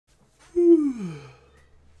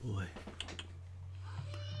Boy.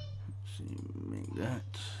 Let's see, make that.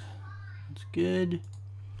 That's good.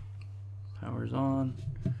 Power's on.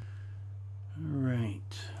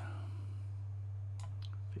 Alright.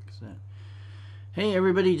 Fix that. Hey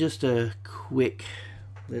everybody, just a quick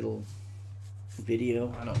little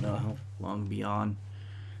video. I don't know how long beyond.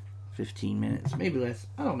 15 minutes, maybe less.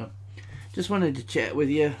 I don't know. Just wanted to chat with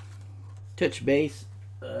you. Touch base.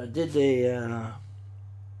 Did the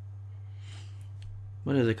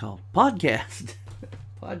what is it called? Podcast.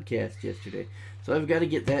 Podcast yesterday. So I've got to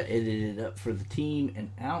get that edited up for the team and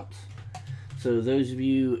out. So those of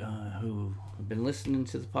you who have been listening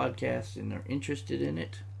to the podcast and are interested in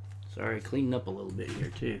it, sorry, cleaning up a little bit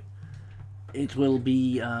here too. It will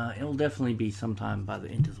be. It'll definitely be sometime by the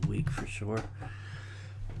end of the week for sure.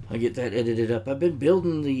 I'll get that edited up. I've been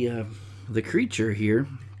building the creature here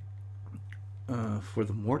for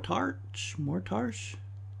the Mortarch.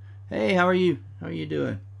 Hey, how are you? How are you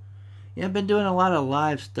doing? Yeah, I've been doing a lot of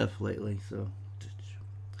live stuff lately, so.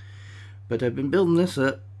 But I've been building this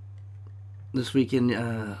up this weekend.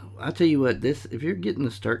 I'll tell you what, if you're getting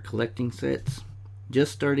to start collecting sets,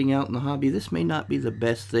 just starting out in the hobby, this may not be the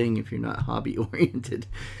best thing if you're not hobby oriented.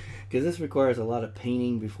 Because this requires a lot of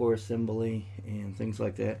painting before assembly and things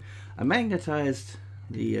like that. I magnetized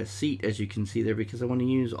the seat, as you can see there, because I want to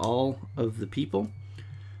use all of the people.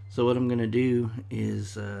 So what I'm going to do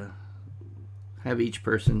is have each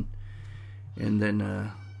person, and then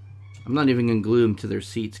I'm not even going to glue them to their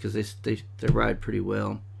seats because they ride pretty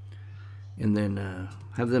well. And then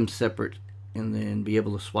have them separate, and then be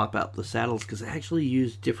able to swap out the saddles, because I actually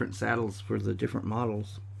use different saddles for the different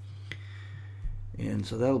models. And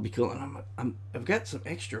so that'll be cool. And I've got some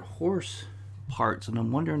extra horse parts, and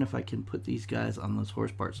I'm wondering if I can put these guys on those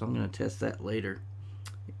horse parts. So I'm going to test that later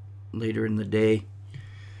in the day.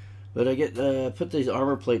 But I put these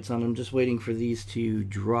armor plates on. I'm just waiting for these to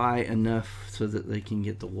dry enough so that they can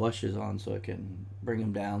get the washes on, so I can bring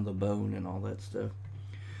them down the bone and all that stuff.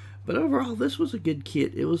 But overall, this was a good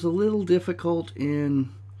kit. It was a little difficult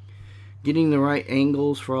in getting the right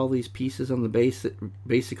angles for all these pieces on the base that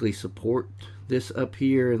basically support this up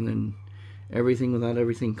here, and then everything without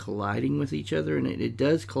everything colliding with each other. And it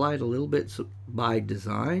does collide a little bit by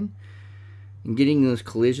design, and getting those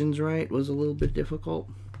collisions right was a little bit difficult.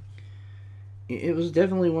 It was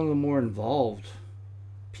definitely one of the more involved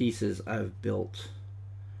pieces I've built,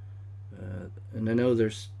 and I know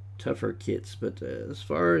there's tougher kits, but as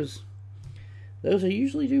far as those, I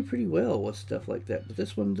usually do pretty well with stuff like that. But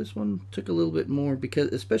this one took a little bit more,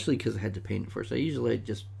 especially because I had to paint it first. I usually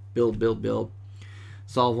just build,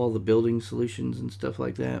 solve all the building solutions and stuff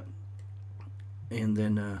like that, and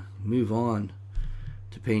then move on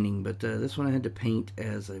to painting. But this one I had to paint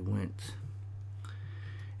as I went.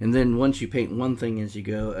 And then once you paint one thing as you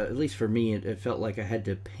go, at least for me, it felt like I had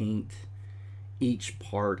to paint each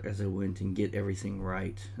part as I went and get everything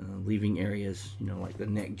right, leaving areas, like the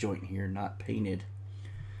neck joint here, not painted,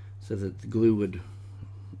 so that the glue would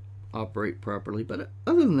operate properly. But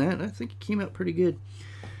other than that, I think it came out pretty good.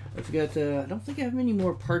 I've got, I don't think I have any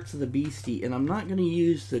more parts of the beastie, and I'm not going to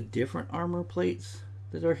use the different armor plates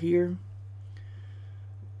that are here,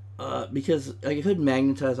 because I could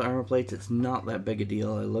magnetize armor plates. It's not that big a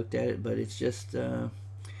deal. I looked at it, but it's just,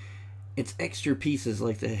 it's extra pieces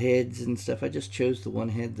like the heads and stuff. I just chose the one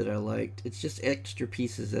head that I liked. It's just extra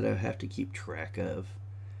pieces that I have to keep track of.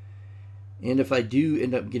 And if I do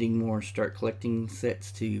end up getting more, start collecting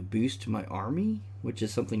sets to boost my army, which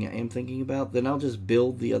is something I am thinking about, then I'll just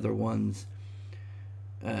build the other ones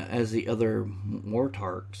as the other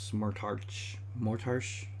Mortarch.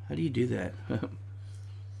 How do you do that?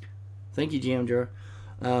 Thank you, Jam Jar.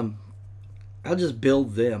 I'll just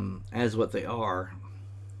build them as what they are.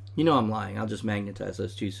 I'm lying. I'll just magnetize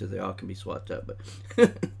those two so they all can be swapped up. But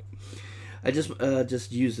I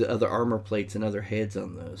just use the other armor plates and other heads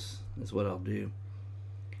on those. Is what I'll do.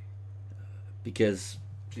 Because,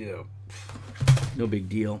 no big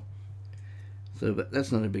deal. So, but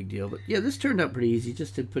that's not a big deal. But yeah, this turned out pretty easy.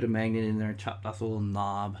 Just to put a magnet in there, chopped off a little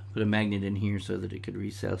knob, put a magnet in here so that it could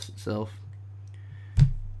recess itself.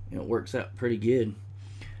 It works out pretty good.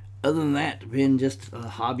 Other than that, been just a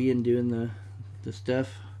hobby and doing the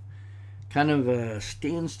stuff. Kind of a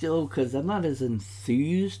standstill because I'm not as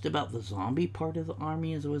enthused about the zombie part of the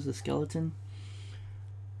army as I was the skeleton.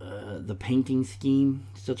 The painting scheme,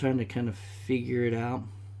 still trying to kind of figure it out.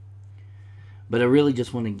 But I really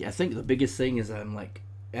just want to, I think the biggest thing is I'm like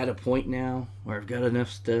at a point now where I've got enough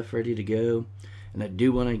stuff ready to go, and I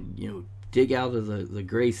do want to, dig out of the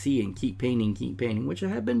gray sea and keep painting, which I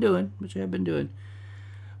have been doing,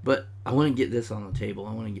 But I want to get this on the table.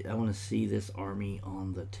 I want to see this army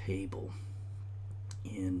on the table.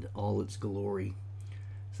 in all its glory.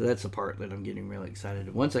 So that's the part that I'm getting really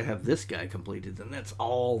excited. Once I have this guy completed, then that's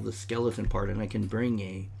all the skeleton part, and I can bring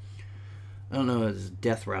I don't know, it's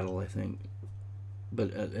Death Rattle, I think.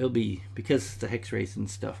 But it'll be, because the Hex Race and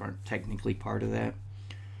stuff aren't technically part of that,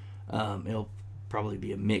 it'll probably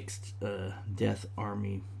be a mixed Death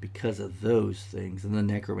Army because of those things. And the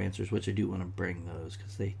Necromancers, which I do want to bring those,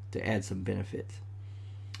 because to add some benefits.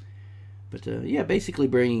 But yeah, basically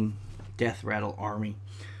bringing Death Rattle Army.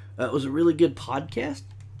 It was a really good podcast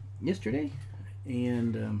yesterday,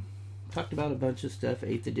 and talked about a bunch of stuff,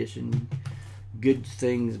 8th edition, good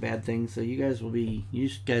things, bad things. So you guys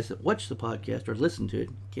that watch the podcast or listen to it,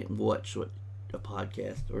 can't watch a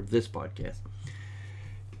podcast or this podcast.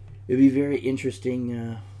 It'll be very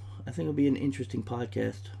interesting. I think it'll be an interesting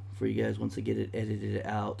podcast for you guys once I get it edited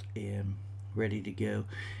out and ready to go.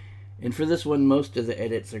 And for this one, most of the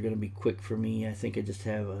edits are going to be quick for me. I think I just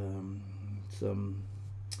have some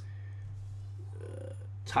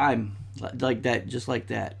time like that, just like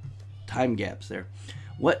that, time gaps there.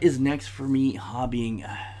 What is next for me hobbying?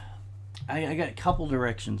 I got a couple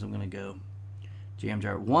directions I'm going to go.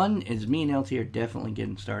 Jamjar. One is me and LT are definitely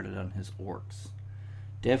getting started on his orcs.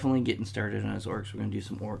 Definitely getting started on his orcs. We're going to do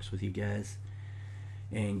some orcs with you guys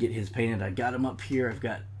and get his painted. I got him up here. I've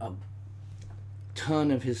got a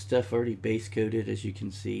ton of his stuff already base coated, as you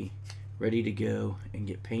can see, ready to go and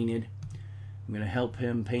get painted. I'm going to help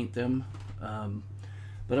him paint them,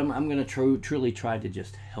 but I'm going to truly try to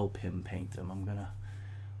just help him paint them. I'm going to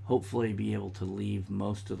hopefully be able to leave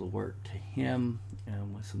most of the work to him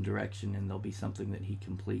with some direction, and there'll be something that he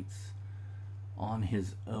completes on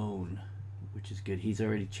his own, which is good. He's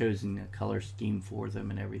already chosen a color scheme for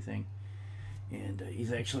them and everything, and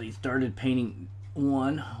he's actually started painting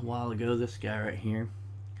one a while ago, this guy right here.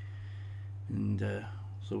 And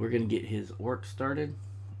so we're going to get his orc started.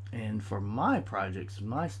 And for my projects,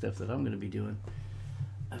 my stuff that I'm going to be doing,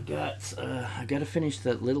 I've got to finish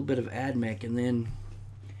that little bit of AdMech, and then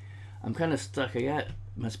I'm kind of stuck. I got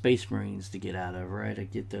my Space Marines to get out of, right? I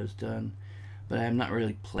get those done, but I'm not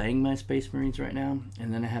really playing my Space Marines right now.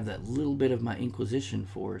 And then I have that little bit of my Inquisition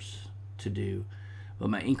Force to do, but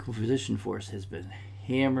my Inquisition Force has been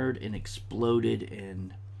hammered and exploded,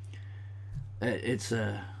 and it's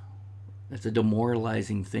a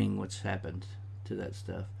demoralizing thing what's happened to that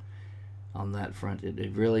stuff on that front.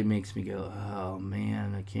 It really makes me go, oh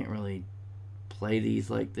man, I can't really play these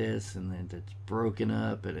like this, and then it's broken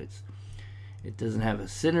up, and it doesn't have a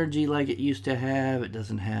synergy like it used to have. It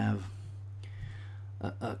doesn't have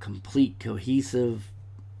a complete cohesive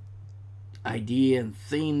idea and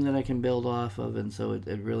theme that I can build off of, and so it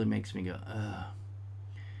really makes me go,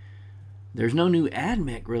 there's no new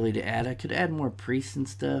AdMech really to add. I could add more priests and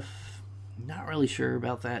stuff. Not really sure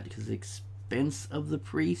about that because the expense of the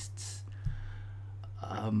priests.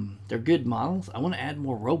 They're good models. I want to add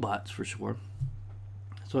more robots for sure.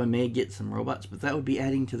 So I may get some robots, but that would be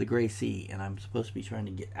adding to the Grey Sea, and I'm supposed to be trying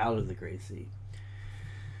to get out of the Grey Sea.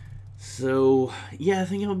 So yeah, I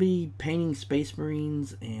think I'll be painting Space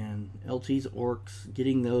Marines and LT's orcs,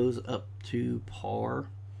 getting those up to par.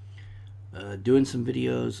 Doing some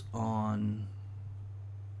videos on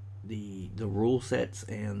the rule sets,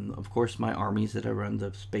 and of course my armies that I run,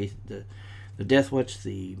 the Death Watch,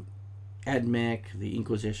 the AdMech, the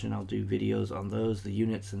Inquisition. I'll do videos on those, the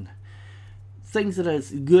units and things that are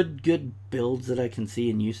good builds that I can see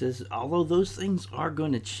and uses. Although those things are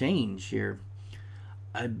going to change here,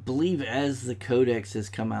 I believe, as the Codex has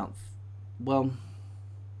come out. Well,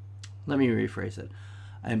 let me rephrase it.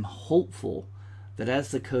 I'm hopeful that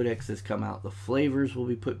as the Codex has come out, the flavors will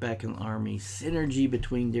be put back in the army. Synergy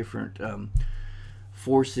between different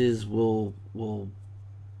forces will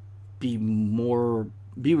be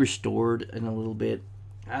restored in a little bit.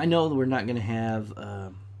 I know that we're not going to have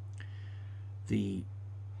the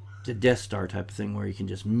Death Star type of thing where you can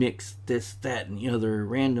just mix this, that, and the other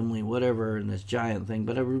randomly, whatever, in this giant thing.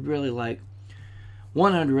 But I would really like,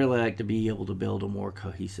 I'd really like to be able to build a more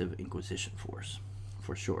cohesive Inquisition force,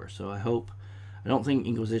 for sure. So I don't think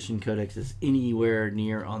Inquisition Codex is anywhere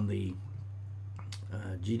near on the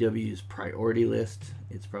GW's priority list.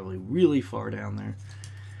 It's probably really far down there.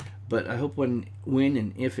 But I hope when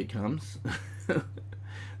and if it comes, that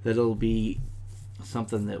it'll be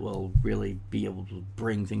something that will really be able to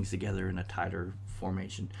bring things together in a tighter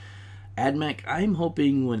formation. AdMech, I'm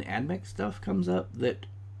hoping when AdMech stuff comes up that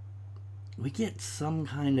we get some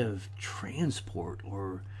kind of transport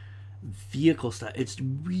or vehicle stuff. It's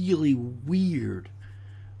really weird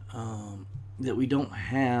that we don't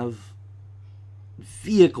have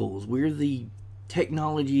vehicles. We're the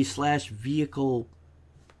technology / vehicle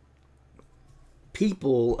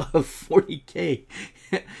people of 40K,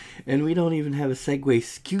 and we don't even have a Segway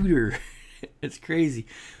scooter. It's crazy.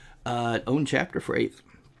 Own chapter for 8th.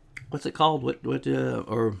 What's it called?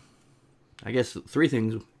 Or I guess 3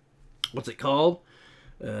 things. What's it called?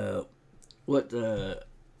 What do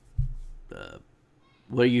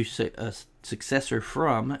you say a successor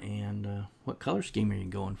from, and what color scheme are you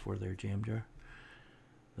going for there, Jam Jar?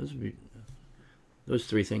 Those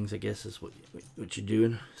 3 things, I guess, is what you're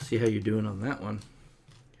doing. See how you're doing on that one.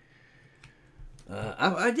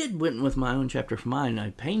 I went with my own chapter for mine.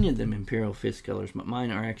 I painted them Imperial Fist colors, but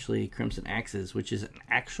mine are actually Crimson Axes, which is an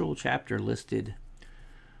actual chapter listed.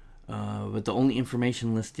 But the only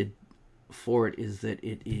information listed for it is that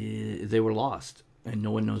they were lost, and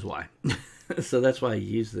no one knows why. So that's why I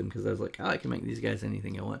used them, because I was like, I can make these guys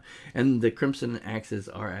anything I want. And the Crimson Axes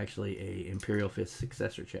are actually a Imperial Fist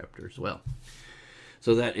successor chapter as well.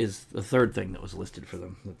 So that is the 3rd thing that was listed for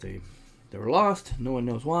them, that they were lost, no one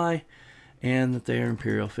knows why, and that they are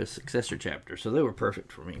Imperial Fist successor chapter. So they were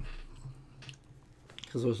perfect for me.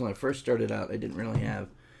 Because when I first started out, I didn't really have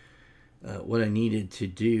what I needed to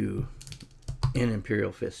do in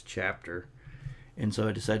Imperial Fist chapter. And so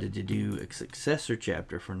I decided to do a successor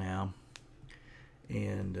chapter for now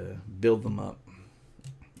and build them up.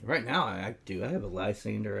 Right now I have a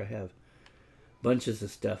Lysander, I have bunches of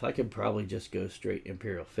stuff. I could probably just go straight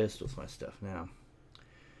Imperial Fist with my stuff now.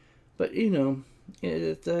 But, you know,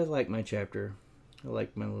 I like my chapter. I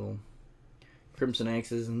like my little Crimson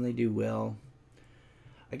Axes, and they do well.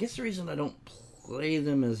 I guess the reason I don't play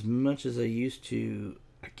them as much as I used to,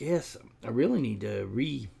 I guess I really need to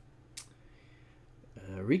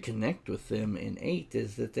reconnect with them in 8th,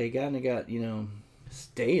 is that they kind of got,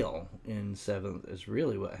 stale in 7th is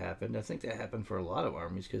really what happened. I think that happened for a lot of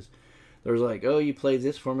armies, because there was like, oh, you play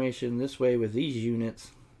this formation this way with these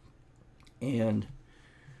units, and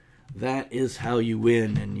that is how you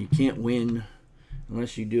win, and you can't win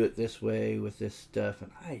unless you do it this way with this stuff.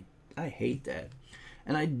 And I hate that.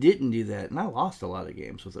 And I didn't do that, and I lost a lot of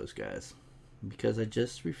games with those guys because I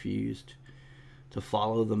just refused to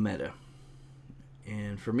follow the meta.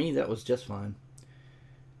 And for me, that was just fine.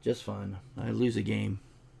 Just fine. I lose a game,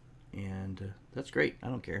 and that's great. I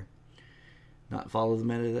don't care. Not follow the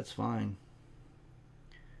meta, that's fine.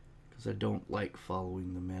 Because I don't like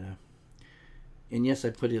following the meta. And yes, I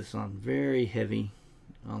put this on very heavy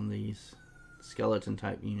on these skeleton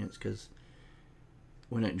type units, because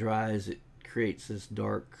when it dries, it creates this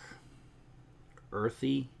dark,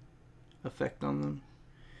 earthy effect on them.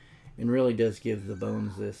 And really does give the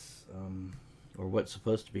bones this, or what's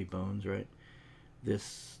supposed to be bones, right?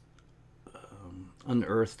 This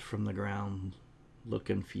unearthed from the ground look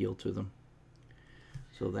and feel to them.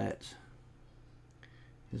 So that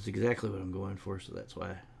is exactly what I'm going for. So that's why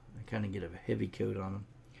I kind of get a heavy coat on them.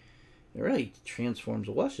 It really transforms.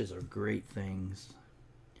 Washes are great things.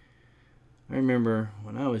 I remember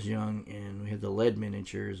when I was young and we had the lead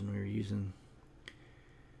miniatures and we were using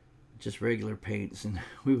just regular paints, and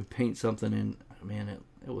we would paint something, and man,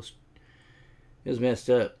 it was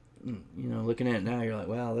messed up. Looking at it now, you're like,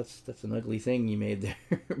 wow, that's an ugly thing you made there.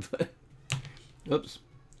 But oops.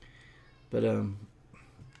 But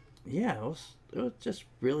yeah, it was just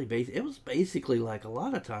really basic. It was basically like a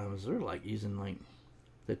lot of times they're like using like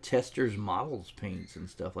the testers models paints and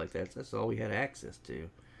stuff like that. That's all we had access to.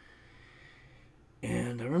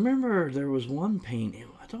 And I remember there was one paint,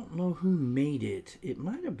 I don't know who made it. It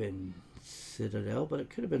might have been Citadel, but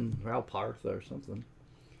it could have been Ralpartha or something.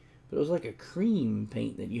 But it was like a cream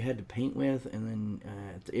paint that you had to paint with, and then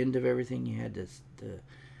at the end of everything you had to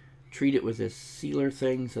treat it with this sealer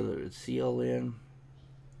thing so that it would seal in.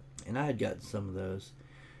 And I had gotten some of those,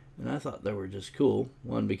 and I thought they were just cool.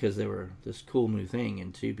 One, because they were this cool new thing,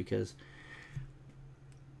 and two, because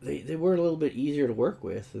they were a little bit easier to work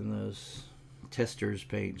with than those testers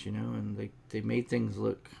paints, and they made things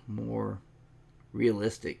look more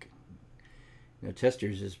realistic.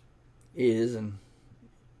 Testers is and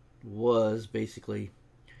was basically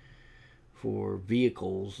for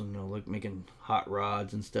vehicles, and like making hot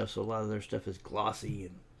rods and stuff, so a lot of their stuff is glossy,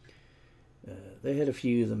 and they had a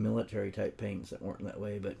few of the military type paints that weren't that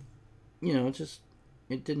way, but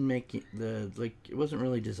it didn't make it it wasn't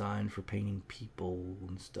really designed for painting people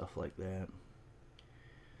and stuff like that.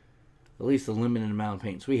 At least the limited amount of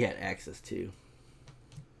paints we had access to.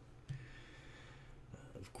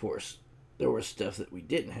 Of course, there was stuff that we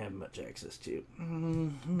didn't have much access to.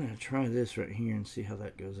 I'm going to try this right here and see how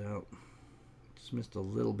that goes out. Just missed a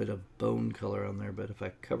little bit of bone color on there, but if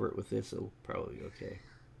I cover it with this, it'll probably be okay.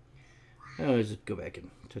 I'll just go back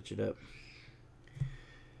and touch it up.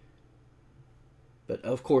 But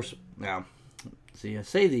of course, now, see, I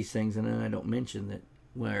say these things and then I don't mention that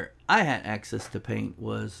where I had access to paint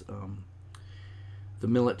was the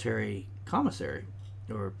military commissary,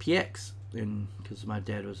 or PX, and because my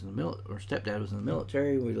dad was in the or stepdad was in the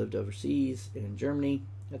military. We lived overseas in Germany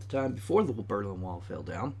at the time before the Berlin Wall fell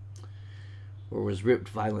down, or was ripped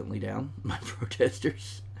violently down by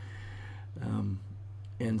protesters.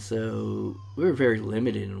 And so we were very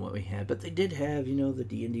limited in what we had, but they did have, the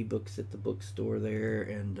D&D books at the bookstore there,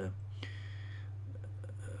 and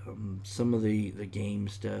some of the game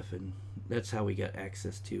stuff, and that's how we got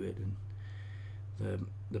access to it, and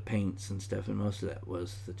the paints and stuff, and most of that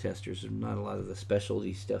was the testers, and not a lot of the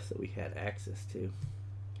specialty stuff that we had access to,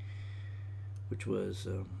 which was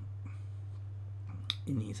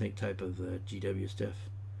any type of GW stuff.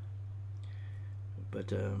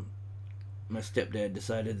 But my stepdad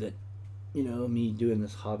decided that, me doing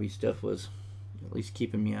this hobby stuff was at least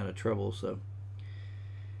keeping me out of trouble, so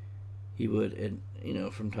he would, and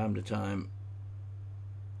from time to time,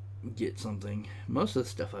 get something. Most of the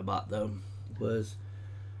stuff I bought, though, was,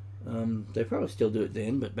 they probably still do it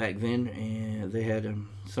then, but back then, they had a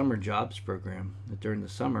summer jobs program that during the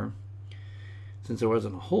summer, since there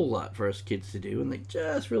wasn't a whole lot for us kids to do, and they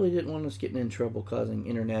just really didn't want us getting in trouble causing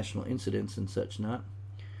international incidents and such not,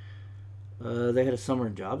 they had a summer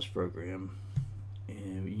jobs program,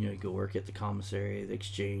 and you go work at the commissary, the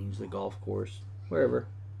exchange, the golf course, wherever,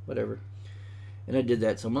 whatever. And I did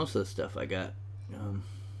that, so most of the stuff I got,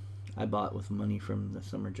 I bought with money from the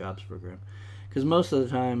summer jobs program, because most of the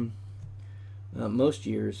time, most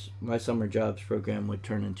years, my summer jobs program would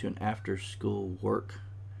turn into an after-school work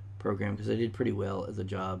program, because I did pretty well at the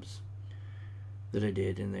jobs that I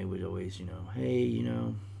did, and they would always, hey,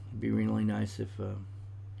 it'd be really nice if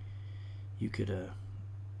you could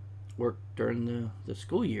work during the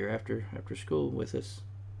school year after school with us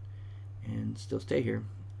and still stay here.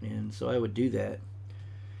 And so I would do that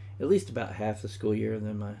at least about half the school year, and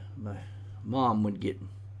then my mom would get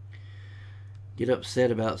upset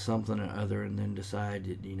about something or other, and then decide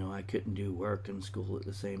that I couldn't do work and school at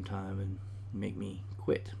the same time and make me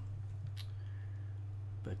quit.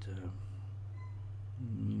 But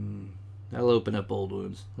that'll open up old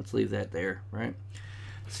wounds. Let's leave that there, right?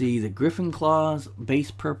 See, the Griffin Claws,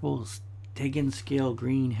 base purple, Stegan scale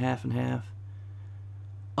green, half and half.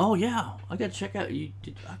 Oh yeah, I gotta check out. I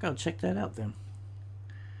gotta check that out then.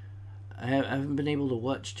 I haven't been able to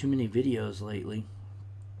watch too many videos lately.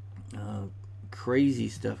 Crazy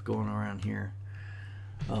stuff going around here.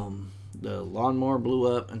 The lawnmower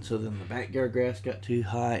blew up, and so then the backyard grass got too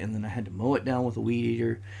high, and then I had to mow it down with a weed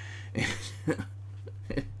eater.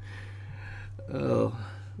 Oh,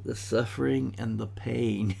 the suffering and the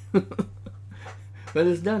pain. But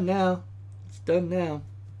it's done now. It's done now.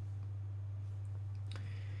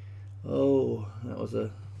 Oh, that was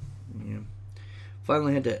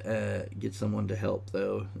finally had to get someone to help,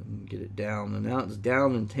 though, and get it down. And now it's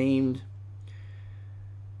down and tamed.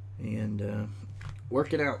 And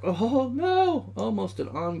working out. Oh, no! Almost an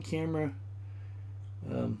on-camera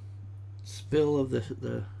spill of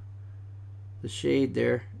the shade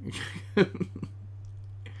there.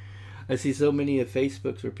 I see so many of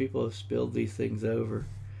Facebooks where people have spilled these things over.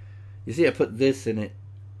 You see, I put this in it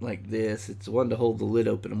like this. It's one, to hold the lid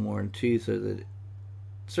open more, and two, so that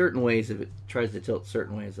certain ways, if it tries to tilt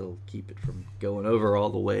certain ways, it'll keep it from going over all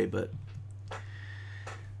the way. But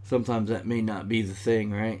sometimes that may not be the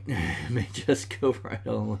thing, right? It may just go right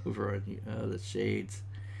all over on the shades.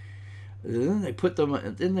 And then they put them.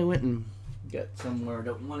 Then they went and got somewhere. I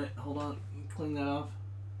don't want it. Hold on, clean that off.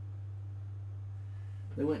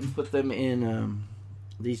 They went and put them in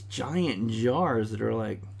these giant jars that are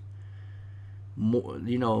like more.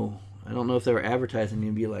 I don't know if they were advertising.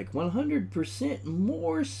 It'd be like 100%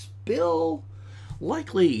 more spill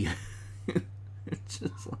likely. It's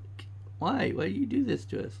just like, why do you do this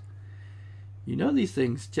to us? These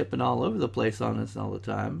things tipping all over the place on us all the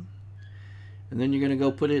time, and then you're gonna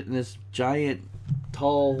go put it in this giant,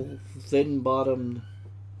 tall, thin-bottomed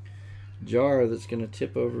jar that's gonna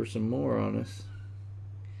tip over some more on us,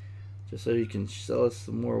 just so you can sell us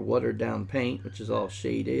some more watered-down paint, which is all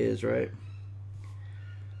shade is, right?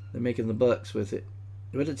 They're making the bucks with it,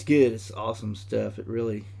 but it's good. It's awesome stuff. It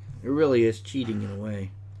really is cheating in a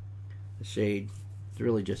way. The shade, it's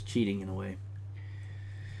really just cheating in a way,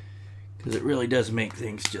 because it really does make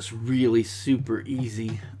things just really super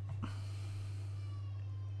easy.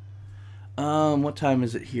 What time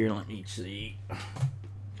is it here? Let me see.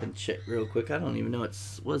 Can check real quick. I don't even know. It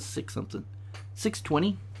was 6 something.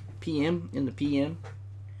 6:20 p.m. in the p.m.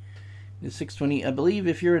 It's 6:20. I believe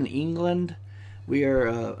if you're in England, we are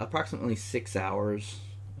approximately 6 hours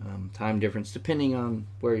time difference, depending on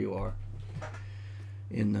where you are.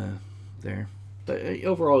 in there. But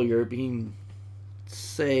overall, you're being,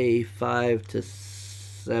 say, 5 to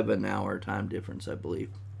 7 hour time difference, I believe.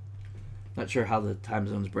 Not sure how the time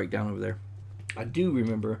zones break down over there. I do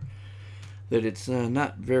remember that it's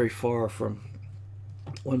not very far from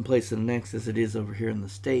one place to the next as it is over here in the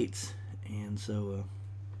States, and so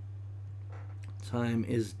time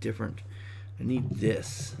is different. I need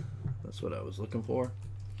this. That's what I was looking for.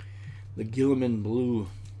 The Gilliman Blue.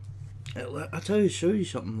 I'll show you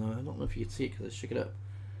something though. I don't know if you can see it because I shook it up.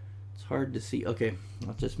 It's hard to see. Okay,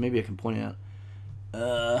 maybe I can point it out.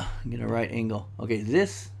 Get a right angle. Okay,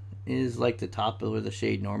 this is like the top of where the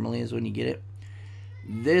shade normally is when you get it.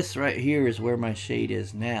 This right here is where my shade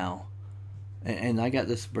is now. And I got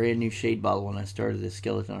this brand new shade bottle when I started this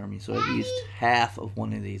skeleton army. So I've used half of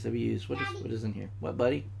one of these. I've used, what is in here? What,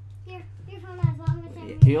 buddy? Your phone has long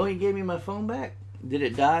as You only gave me my phone back? Did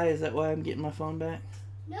it die? Is that why I'm getting my phone back?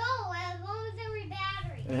 No, as long as every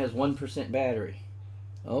battery. It has 1% battery.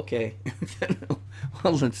 Okay.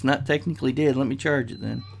 Well, it's not technically dead. Let me charge it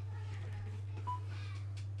then.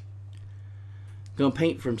 Gonna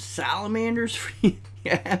paint from salamanders for you?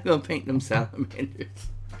 Yeah, I'm gonna paint them salamanders.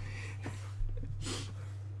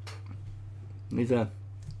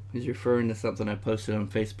 He's referring to something I posted on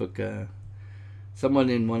Facebook. Someone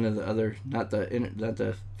in one of the other, not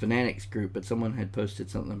the Fanatics group, but someone had posted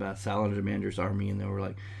something about Salamander's army, and they were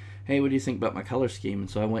like, "Hey, what do you think about my color scheme?" And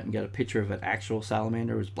so I went and got a picture of an actual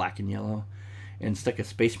salamander. It was black and yellow, and stuck a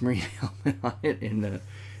Space Marine helmet on it, and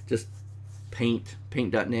just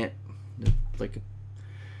paint.net,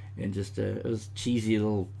 and just it was cheesy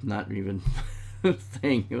little, not even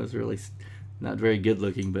thing. It was really not very good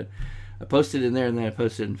looking, but I posted in there, and then I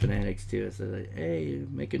posted in Fanatics too. I said, "Hey,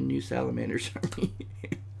 make a new Salamanders army,"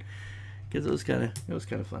 because it was kind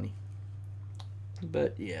of funny.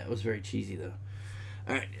 But yeah, it was very cheesy though.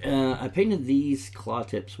 All right, I painted these claw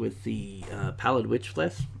tips with the Pallid Witch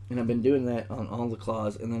Flesh, and I've been doing that on all the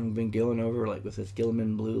claws, and then I've been going over like with this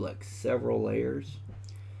Gilliman Blue, like several layers.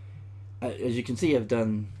 As you can see, I've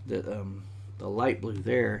done the light blue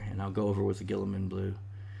there, and I'll go over with the Gilliman Blue.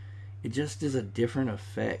 It just is a different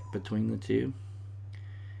effect between the two,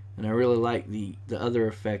 and I really like the other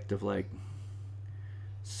effect of like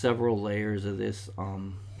several layers of this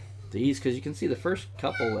on these, because you can see the first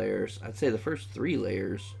couple layers, I'd say the first 3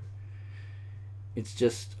 layers, it's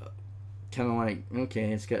just kind of like,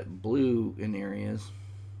 okay, it's got blue in areas,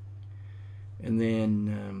 and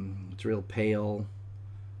then it's real pale,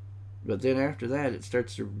 but then after that it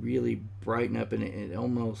starts to really brighten up, and it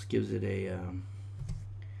almost gives it a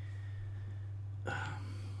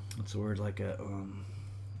what's the word, like a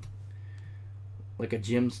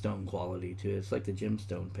gemstone quality to it. It's like the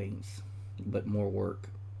gemstone paints, but more work.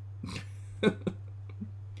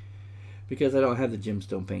 Because I don't have the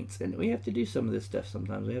gemstone paints, and we have to do some of this stuff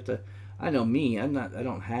sometimes. We have to. I know me. I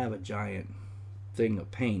don't have a giant thing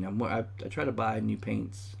of paint. I try to buy new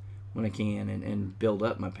paints when I can, and build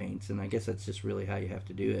up my paints, and I guess that's just really how you have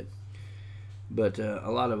to do it. But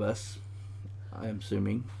a lot of us, I'm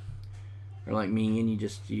assuming, are like me, and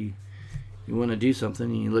you want to do something,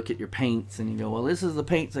 and you look at your paints, and you go, well, this is the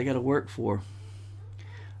paints I got to work for.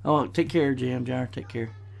 Oh, take care, Jam Jar, take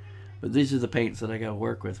care. But these are the paints that I got to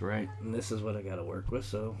work with, right? And this is what I got to work with,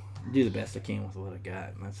 so do the best I can with what I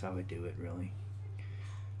got, and that's how I do it, really.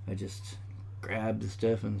 I just grab the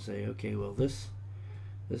stuff and say, okay, well, this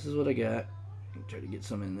is what I got. Try to get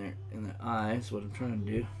some in there, in the eye is what I'm trying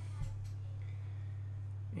to do.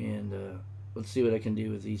 And let's see what I can do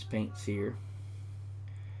with these paints here.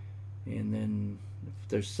 And then if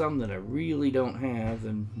there's some that I really don't have,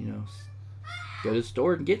 then, go to the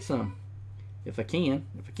store and get some. If I can.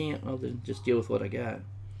 If I can't, well, then just deal with what I got.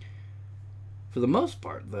 For the most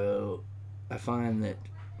part, though, I find that,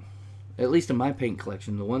 at least in my paint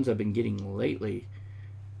collection, the ones I've been getting lately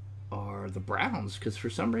are the browns. Because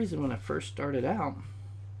for some reason, when I first started out,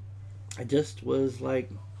 I just was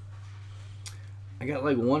like, I got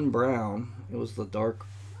like one brown. It was the dark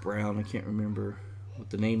brown. I can't remember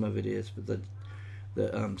what the name of it is, but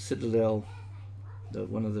the Citadel,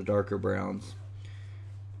 one of the darker browns.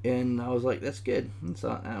 And I was like, that's good. And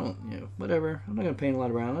so I don't, whatever. I'm not going to paint a lot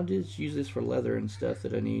of brown. I'll just use this for leather and stuff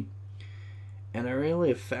that I need. And I really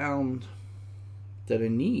have found that I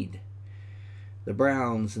need the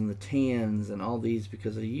browns and the tans and all these,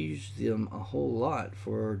 because I use them a whole lot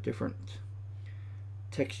for different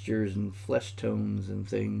textures and flesh tones and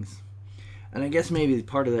things. And I guess maybe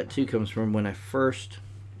part of that too comes from when I first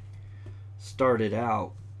started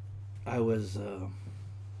out. I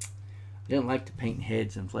didn't like to paint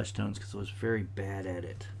heads and flesh tones because I was very bad at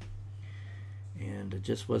it, and I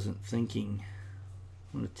just wasn't thinking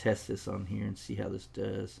I'm going to test this on here and see how this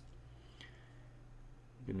does.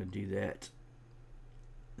 I'm going to do that.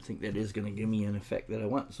 I think that is going to give me an effect that I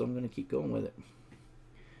want, so I'm going to keep going with it.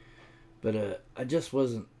 But I just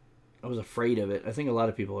wasn't, I was afraid of it. I think a lot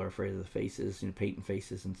of people are afraid of the faces, painting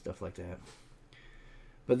faces and stuff like that.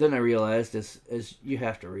 But then I realized, as you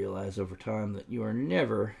have to realize over time, that you are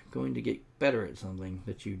never going to get better at something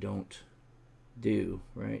that you don't do,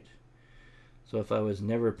 right? So if I was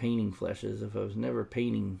never painting fleshes, if I was never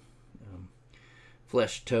painting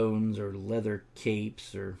flesh tones or leather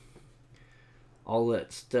capes or all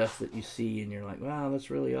that stuff that you see and you're like, wow, that's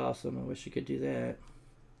really awesome, I wish you could do that.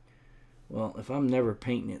 Well, if I'm never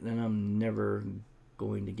painting it, then I'm never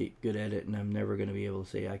going to get good at it, and I'm never going to be able to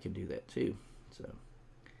say I can do that too. So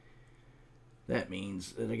that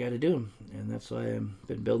means that I got to do them, and that's why I've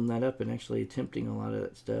been building that up and actually attempting a lot of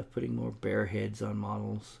that stuff, putting more bare heads on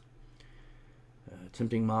models,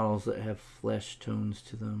 attempting models that have flesh tones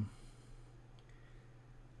to them.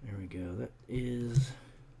 There we go.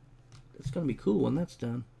 That's going to be cool when that's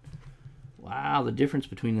done. Wow, the difference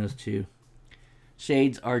between those two.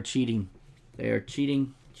 Shades are cheating. They are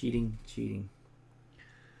cheating, cheating, cheating.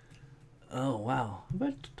 Oh, wow. I've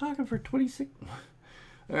been talking for 26...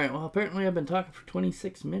 Alright, well, apparently I've been talking for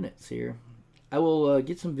 26 minutes here. I will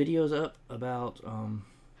get some videos up about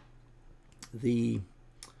the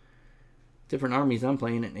different armies I'm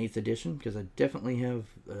playing in 8th edition, because I definitely have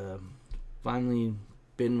finally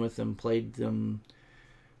been with them, played them,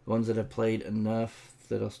 the ones that I've played enough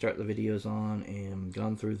that I'll start the videos on, and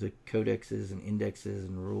gone through the codexes and indexes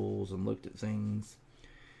and rules and looked at things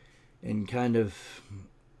and kind of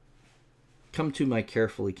come to my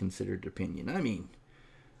carefully considered opinion. I mean,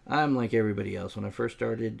 I'm like everybody else. When I first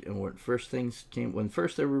started, and when first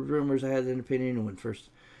there were rumors, I had an opinion, and when first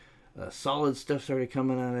solid stuff started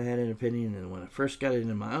coming out, I had an opinion, and when I first got it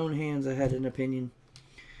into my own hands, I had an opinion,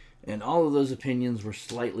 and all of those opinions were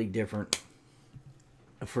slightly different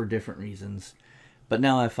for different reasons. But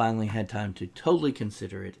now I finally had time to totally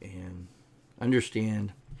consider it and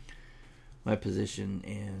understand my position,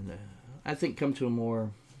 and I think come to a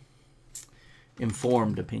more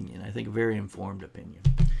informed opinion. I think a very informed opinion.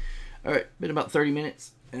 All right, been about 30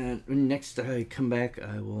 minutes, and next I come back,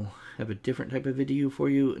 I will have a different type of video for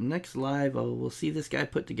you. Next live, we'll see this guy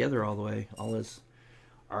put together all the way, all his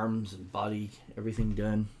arms and body, everything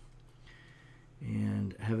done,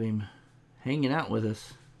 and have him hanging out with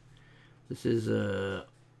us. This is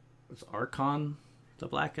it's Archon the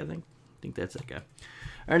Black, I think that's that guy.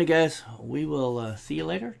 Alrighty, guys, we will see you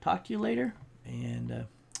later. Talk to you later, and you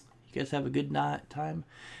guys have a good night time.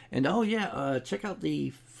 And oh yeah, check out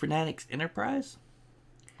the Fanatics Enterprise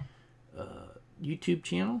YouTube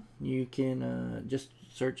channel. You can just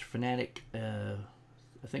search Fanatic. I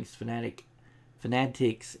think it's Fanatics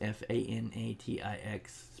Fanatix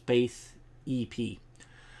space EP.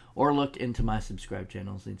 Or look into my subscribe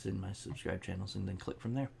channels. It's in my subscribe channels, and then click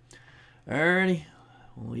from there. Alrighty,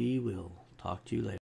 we will talk to you later.